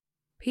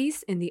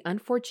Peace in the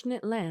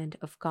Unfortunate Land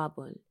of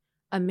Kabul,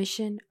 a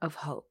Mission of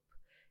Hope.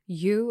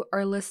 You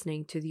are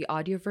listening to the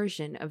audio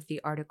version of the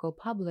article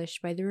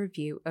published by the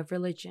Review of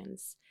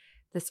Religions.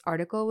 This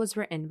article was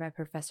written by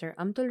Professor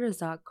Amtul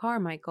Razzaq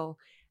Carmichael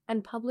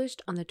and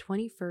published on the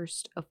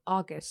 21st of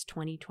August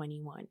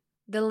 2021.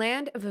 The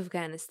land of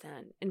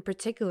Afghanistan, in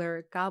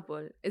particular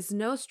Kabul, is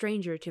no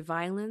stranger to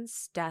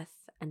violence, death,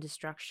 and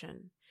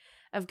destruction.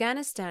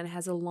 Afghanistan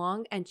has a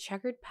long and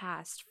checkered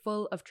past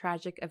full of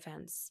tragic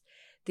events.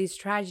 These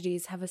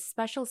tragedies have a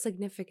special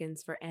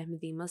significance for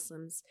Ahmadi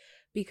Muslims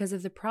because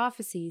of the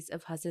prophecies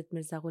of Hazrat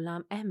Mirza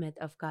Ghulam Ahmad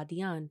of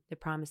Qadian, the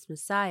promised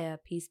Messiah,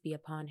 peace be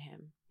upon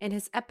him. In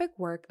his epic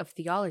work of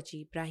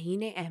theology,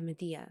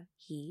 Brahine-e-Ahmadiyya,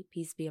 he,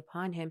 peace be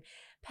upon him,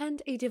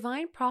 penned a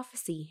divine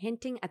prophecy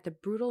hinting at the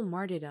brutal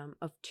martyrdom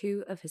of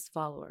two of his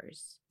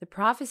followers. The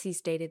prophecy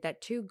stated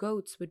that 2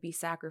 goats would be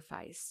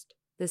sacrificed.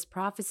 This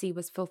prophecy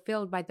was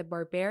fulfilled by the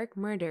barbaric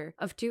murder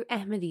of 2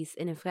 Ahmadis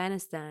in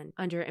Afghanistan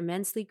under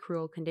immensely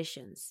cruel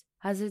conditions.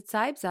 Hazrat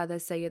Sahibzada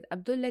Sayyid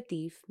Abdul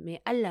Latif, may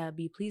Allah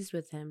be pleased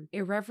with him,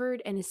 a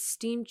revered and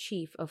esteemed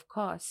chief of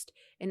caste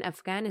in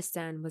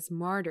Afghanistan, was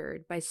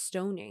martyred by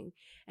stoning,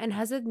 and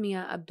Hazrat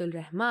Mian Abdul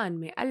Rahman,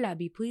 may Allah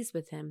be pleased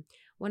with him,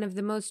 one of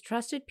the most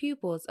trusted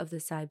pupils of the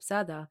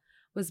Sahibzada,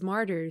 was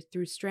martyred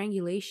through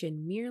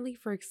strangulation merely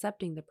for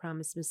accepting the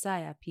promised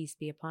Messiah, peace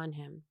be upon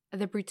him.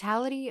 The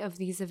brutality of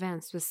these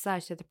events was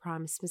such that the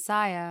promised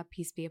Messiah,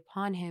 peace be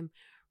upon him,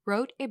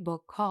 wrote a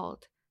book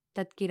called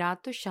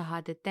Tadkiratu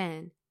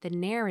Shahadatain, the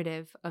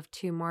narrative of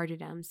 2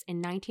 martyrdoms,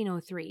 in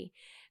 1903,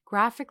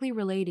 graphically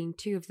relating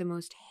 2 of the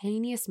most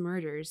heinous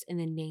murders in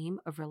the name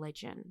of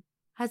religion.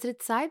 Hazrat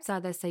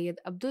Sahibzada Sayyid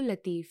Abdul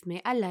Latif,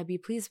 may Allah be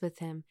pleased with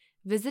him,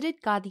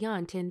 visited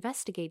Qadian to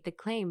investigate the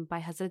claim by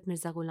Hazrat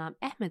Mirza Ghulam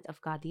Ahmad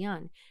of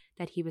Qadian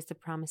that he was the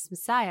promised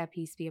Messiah,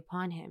 peace be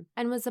upon him,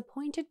 and was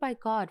appointed by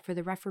God for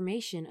the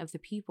reformation of the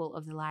people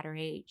of the latter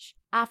age.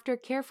 After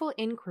careful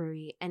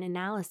inquiry and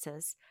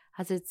analysis,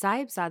 Hazrat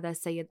Sahibzada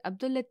Sayyid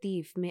Abdul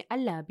Latif, may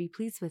Allah be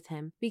pleased with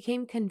him,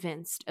 became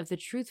convinced of the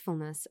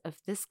truthfulness of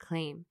this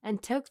claim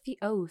and took the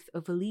oath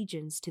of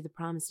allegiance to the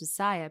promised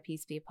Messiah,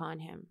 peace be upon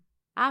him.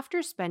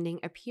 After spending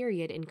a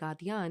period in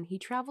Qadian, he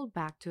traveled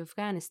back to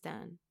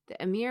Afghanistan.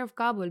 The Emir of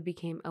Kabul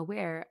became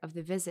aware of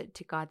the visit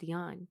to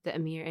Qadian. The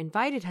Emir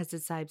invited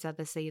Hazrat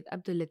Sahibzada Sayyid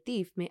Abdul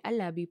Latif, may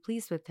Allah be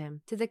pleased with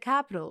him, to the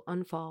capital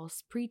on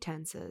false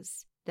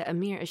pretenses. The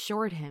Emir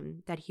assured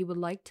him that he would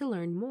like to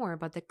learn more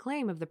about the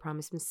claim of the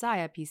promised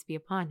Messiah, peace be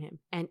upon him,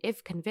 and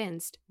if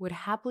convinced, would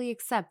happily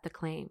accept the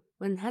claim.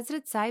 When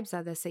Hazrat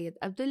Sahibzada Sayyid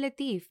Abdul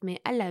Latif, may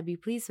Allah be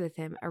pleased with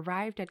him,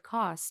 arrived at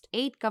Khost,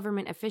 8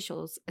 government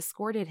officials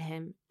escorted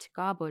him to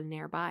Kabul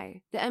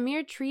nearby. The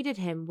Emir treated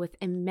him with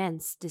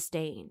immense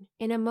disdain.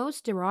 In a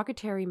most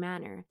derogatory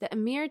manner, the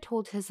Emir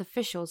told his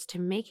officials to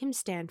make him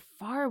stand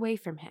far away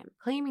from him,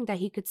 claiming that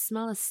he could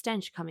smell a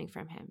stench coming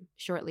from him.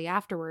 Shortly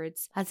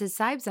afterwards, Hazrat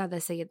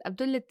Sahibzada Sayyid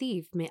Abdul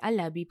Latif, may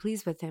Allah be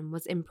pleased with him,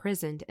 was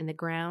imprisoned in the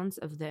grounds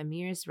of the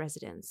Emir's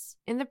residence.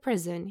 In the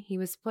prison, he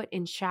was put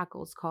in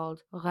shackles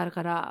called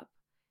Ghargharab,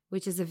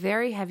 which is a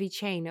very heavy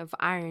chain of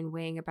iron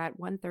weighing about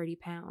 130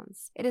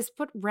 pounds. It is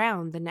put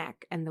round the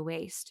neck and the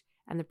waist,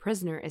 and the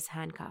prisoner is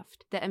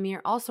handcuffed. The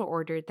Emir also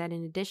ordered that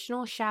an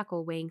additional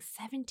shackle weighing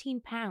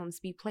 17 pounds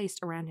be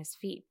placed around his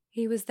feet.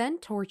 He was then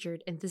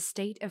tortured in the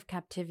state of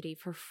captivity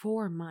for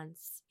 4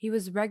 months. He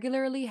was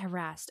regularly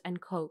harassed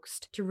and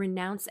coaxed to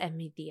renounce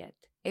Ahmadiyyat.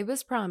 It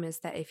was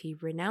promised that if he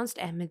renounced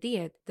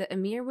Ahmadiyyat, the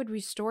Emir would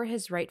restore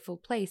his rightful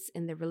place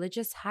in the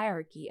religious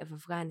hierarchy of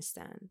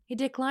Afghanistan. He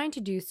declined to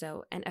do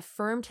so and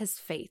affirmed his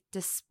faith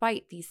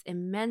despite these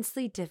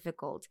immensely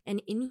difficult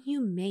and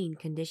inhumane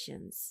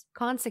conditions.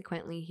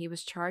 Consequently, he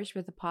was charged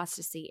with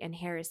apostasy and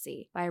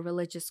heresy by a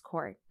religious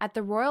court. At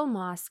the royal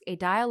mosque, a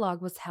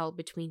dialogue was held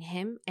between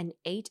him and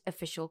 8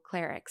 official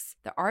clerics.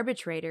 The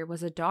arbitrator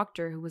was a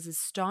doctor who was a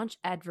staunch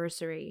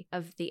adversary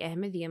of the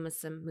Ahmadiyya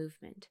Muslim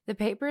movement. The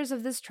papers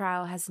of this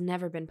trial has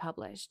never been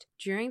published.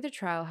 During the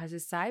trial,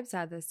 Hazrat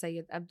Sahibzada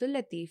Sayyid Abdul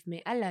Latif,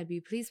 may Allah be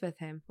pleased with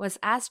him, was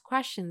asked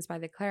questions by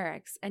the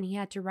clerics, and he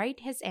had to write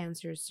his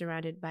answers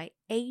surrounded by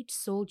 8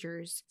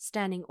 soldiers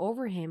standing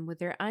over him with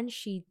their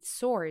unsheathed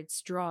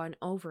swords drawn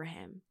over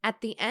him.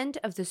 At the end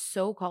of the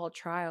so-called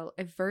trial,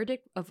 a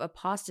verdict of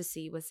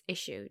apostasy was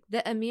issued.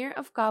 The Emir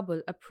of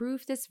Kabul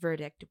approved this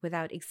verdict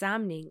without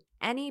examining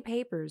any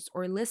papers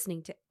or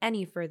listening to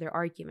any further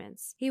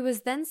arguments. He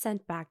was then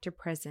sent back to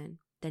prison.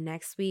 The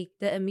next week,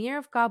 the Emir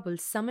of Kabul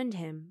summoned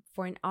him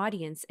for an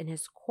audience in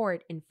his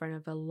court in front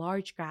of a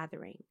large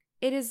gathering.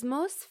 It is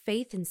most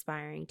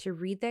faith-inspiring to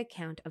read the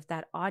account of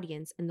that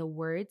audience in the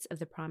words of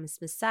the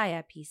promised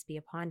Messiah, peace be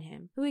upon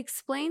him, who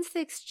explains the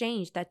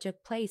exchange that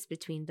took place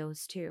between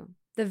those 2.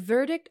 The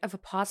verdict of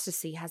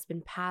apostasy has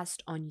been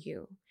passed on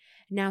you.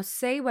 Now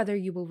say whether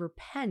you will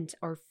repent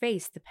or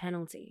face the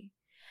penalty.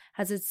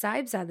 Hazrat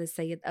Sahibzada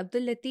Sayyid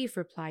Abdul Latif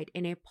replied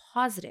in a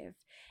positive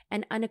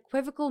and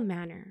unequivocal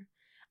manner,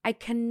 I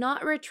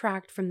cannot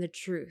retract from the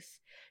truth.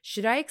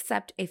 Should I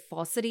accept a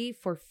falsity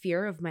for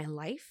fear of my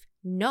life?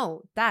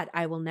 No, that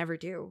I will never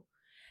do.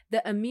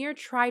 The emir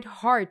tried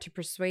hard to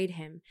persuade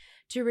him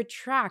to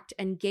retract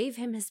and gave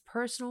him his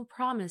personal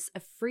promise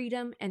of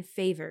freedom and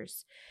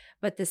favors,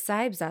 but the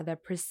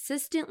Sahibzada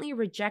persistently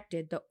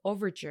rejected the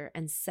overture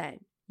and said,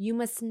 "You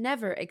must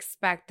never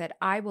expect that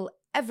I will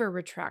ever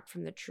retract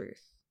from the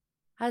truth."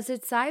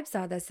 Hazrat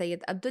Sahibzada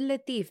Sayyid Abdul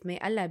Latif, may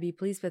Allah be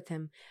pleased with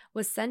him,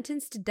 was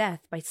sentenced to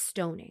death by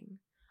stoning.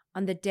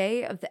 On the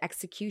day of the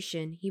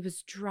execution, he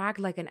was dragged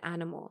like an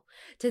animal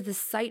to the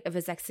site of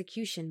his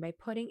execution by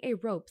putting a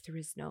rope through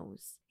his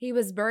nose. He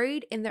was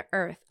buried in the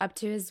earth up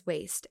to his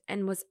waist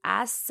and was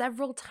asked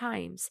several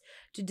times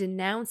to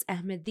denounce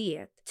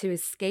Ahmadiyyat to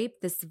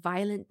escape this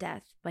violent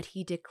death, but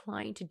he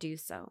declined to do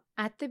so.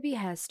 At the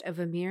behest of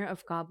Emir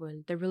of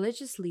Kabul, the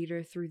religious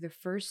leader threw the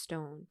first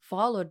stone,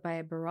 followed by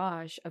a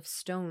barrage of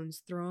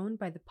stones thrown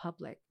by the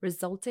public,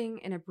 resulting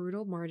in a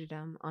brutal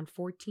martyrdom on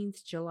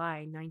 14th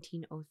July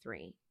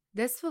 1903.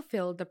 This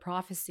fulfilled the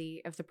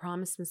prophecy of the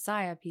promised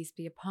Messiah, peace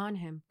be upon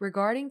him,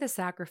 regarding the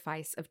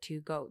sacrifice of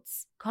 2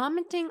 goats.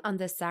 Commenting on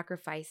this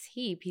sacrifice,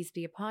 he, peace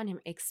be upon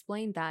him,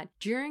 explained that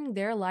during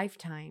their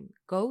lifetime,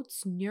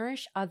 goats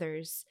nourish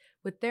others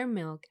with their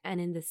milk, and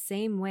in the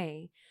same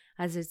way,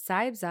 Hazrat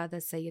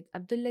Sahibzada Sayyid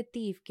Abdul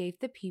Latif gave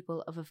the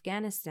people of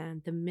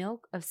Afghanistan the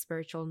milk of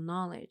spiritual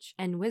knowledge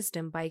and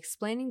wisdom by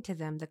explaining to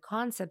them the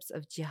concepts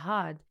of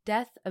jihad,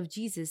 death of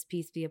Jesus,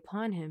 peace be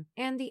upon him,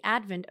 and the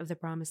advent of the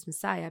promised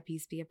Messiah,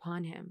 peace be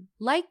upon him.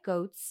 Like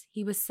goats,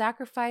 he was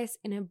sacrificed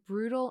in a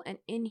brutal and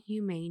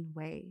inhumane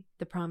way.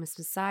 The promised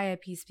Messiah,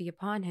 peace be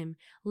upon him,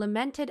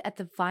 lamented at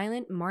the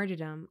violent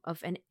martyrdom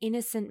of an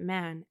innocent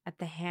man at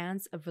the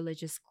hands of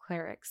religious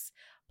clerics,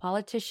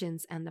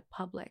 politicians, and the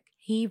public.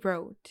 He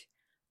wrote,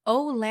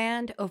 "O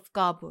land of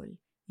Kabul,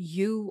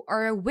 you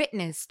are a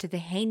witness to the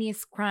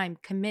heinous crime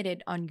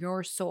committed on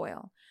your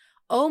soil.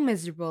 O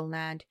miserable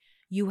land,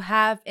 you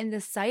have, in the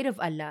sight of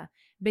Allah,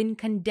 been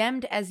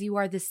condemned as you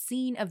are the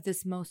scene of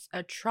this most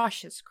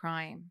atrocious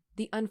crime."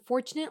 The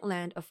unfortunate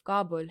land of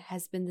Kabul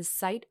has been the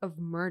site of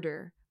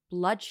murder,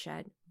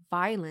 bloodshed,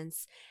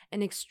 violence,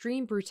 and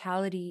extreme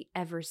brutality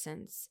ever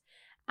since.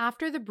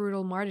 After the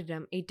brutal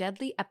martyrdom, a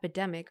deadly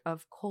epidemic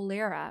of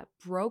cholera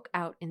broke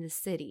out in the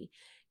city,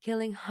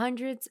 killing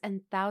hundreds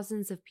and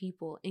thousands of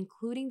people,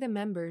 including the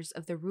members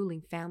of the ruling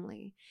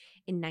family.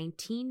 In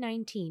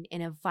 1919,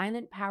 in a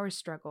violent power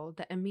struggle,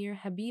 the Emir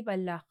Habib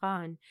Allah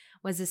Khan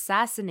was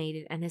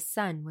assassinated and his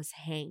son was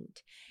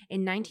hanged.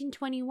 In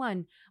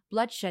 1921,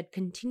 bloodshed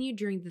continued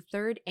during the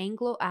Third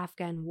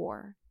Anglo-Afghan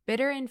War.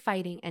 Bitter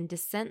infighting and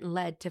dissent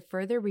led to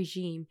further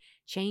regime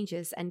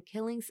changes and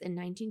killings in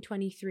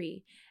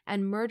 1923,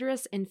 and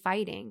murderous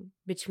infighting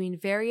between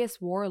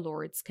various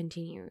warlords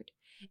continued.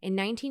 In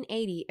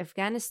 1980,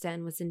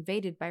 Afghanistan was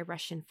invaded by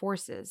Russian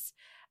forces.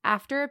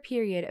 After a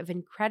period of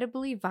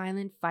incredibly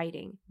violent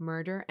fighting,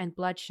 murder, and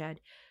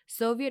bloodshed,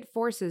 Soviet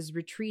forces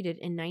retreated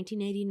in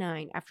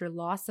 1989 after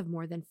loss of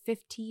more than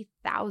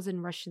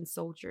 50,000 Russian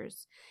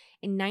soldiers.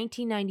 In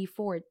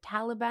 1994,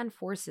 Taliban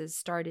forces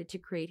started to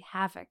create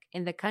havoc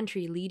in the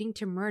country, leading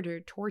to murder,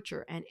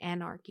 torture, and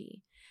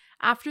anarchy.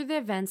 After the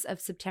events of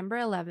September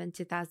 11,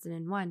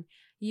 2001,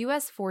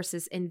 U.S.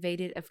 forces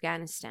invaded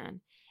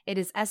Afghanistan. It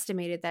is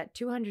estimated that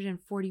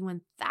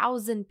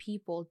 241,000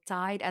 people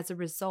died as a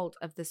result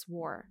of this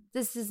war.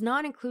 This does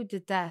not include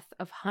the death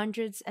of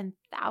hundreds and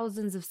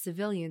thousands of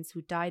civilians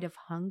who died of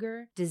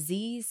hunger,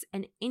 disease,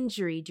 and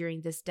injury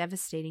during this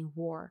devastating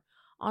war.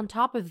 On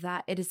top of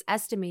that, it is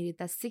estimated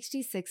that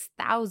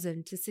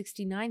 66,000 to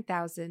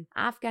 69,000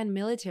 Afghan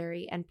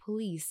military and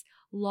police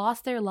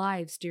lost their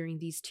lives during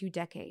these 2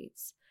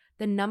 decades.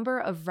 The number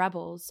of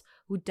rebels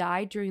who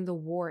died during the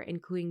war,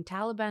 including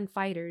Taliban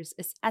fighters,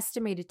 is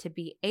estimated to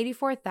be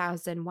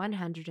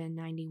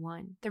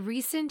 84,191. The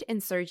recent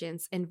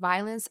insurgence in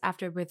violence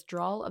after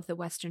withdrawal of the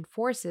Western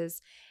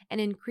forces and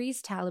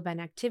increased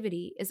Taliban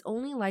activity is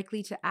only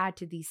likely to add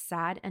to these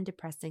sad and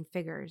depressing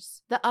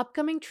figures. The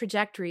upcoming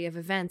trajectory of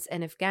events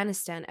in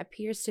Afghanistan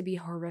appears to be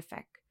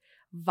horrific.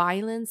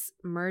 Violence,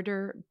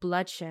 murder,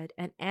 bloodshed,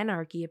 and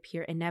anarchy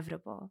appear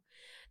inevitable.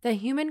 The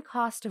human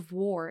cost of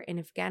war in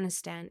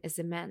Afghanistan is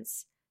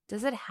immense.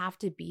 Does it have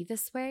to be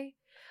this way?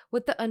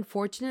 Would the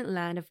unfortunate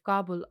land of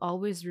Kabul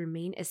always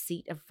remain a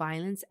seat of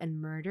violence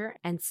and murder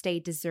and stay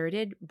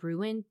deserted,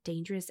 ruined,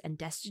 dangerous, and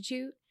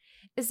destitute?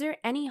 Is there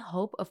any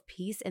hope of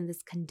peace in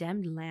this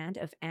condemned land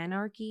of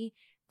anarchy,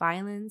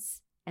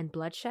 violence, and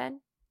bloodshed?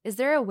 Is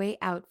there a way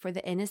out for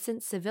the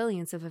innocent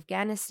civilians of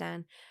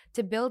Afghanistan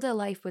to build a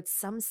life with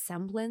some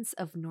semblance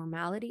of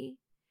normality?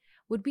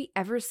 Would we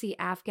ever see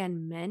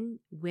Afghan men,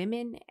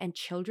 women, and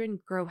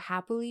children grow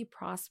happily,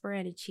 prosper,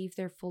 and achieve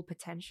their full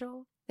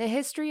potential? The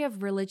history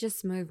of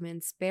religious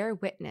movements bear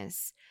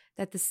witness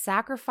that the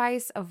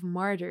sacrifice of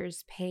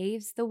martyrs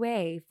paves the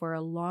way for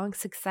a long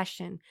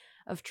succession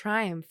of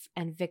triumph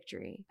and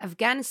victory.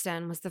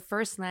 Afghanistan was the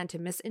first land to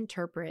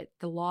misinterpret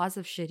the laws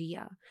of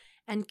Sharia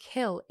and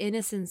kill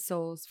innocent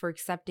souls for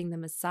accepting the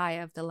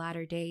Messiah of the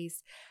latter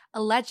days,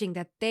 alleging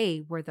that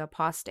they were the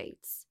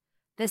apostates.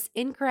 This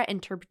incorrect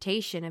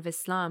interpretation of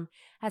Islam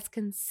has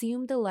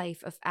consumed the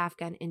life of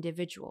Afghan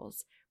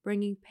individuals,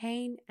 bringing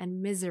pain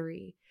and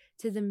misery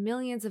to the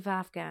millions of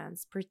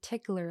Afghans,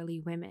 particularly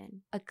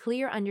women. A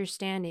clear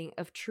understanding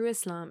of true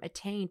Islam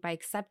attained by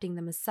accepting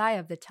the Messiah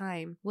of the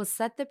time will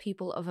set the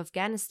people of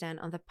Afghanistan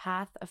on the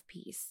path of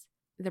peace.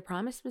 The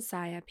promised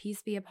Messiah,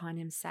 peace be upon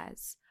him,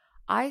 says,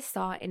 I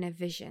saw in a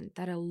vision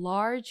that a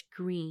large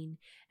green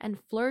and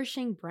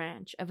flourishing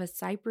branch of a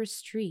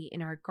cypress tree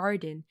in our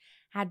garden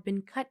had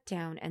been cut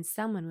down and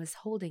someone was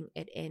holding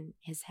it in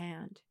his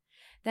hand.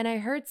 Then I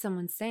heard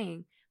someone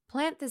saying,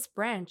 Plant this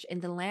branch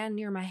in the land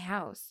near my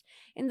house,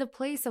 in the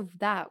place of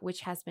that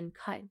which has been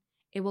cut.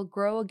 It will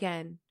grow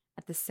again.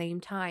 At the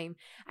same time,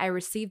 I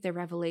received the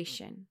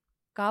revelation.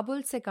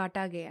 Kabul se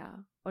kata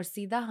gaya, aur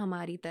seedha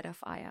hamari taraf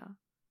aaya.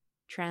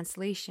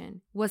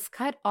 Translation, was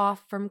cut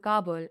off from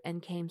Kabul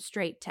and came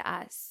straight to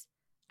us.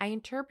 I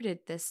interpreted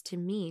this to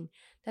mean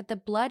that the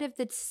blood of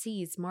the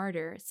deceased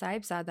martyr,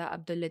 Sahibzada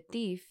Abdul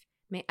Latif,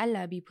 may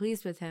Allah be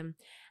pleased with him,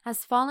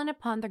 has fallen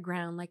upon the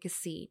ground like a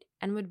seed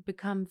and would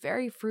become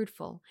very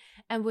fruitful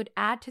and would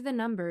add to the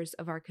numbers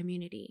of our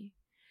community.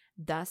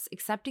 Thus,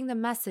 accepting the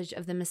message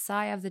of the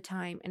Messiah of the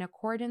time in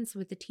accordance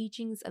with the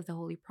teachings of the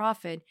Holy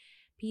Prophet,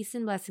 peace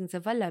and blessings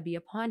of Allah be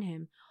upon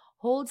him,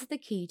 holds the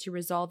key to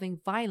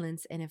resolving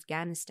violence in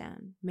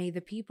Afghanistan. May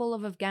the people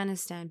of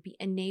Afghanistan be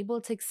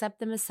enabled to accept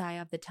the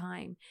Messiah of the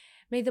time.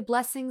 May the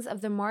blessings of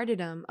the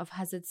martyrdom of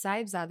Hazrat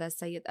Sahibzada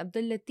Sayyid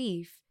Abdul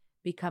Latif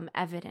become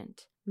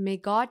evident. May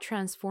God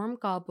transform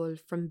Kabul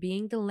from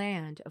being the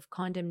land of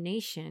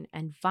condemnation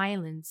and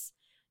violence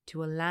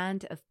to a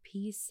land of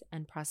peace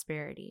and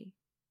prosperity.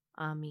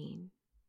 Ameen.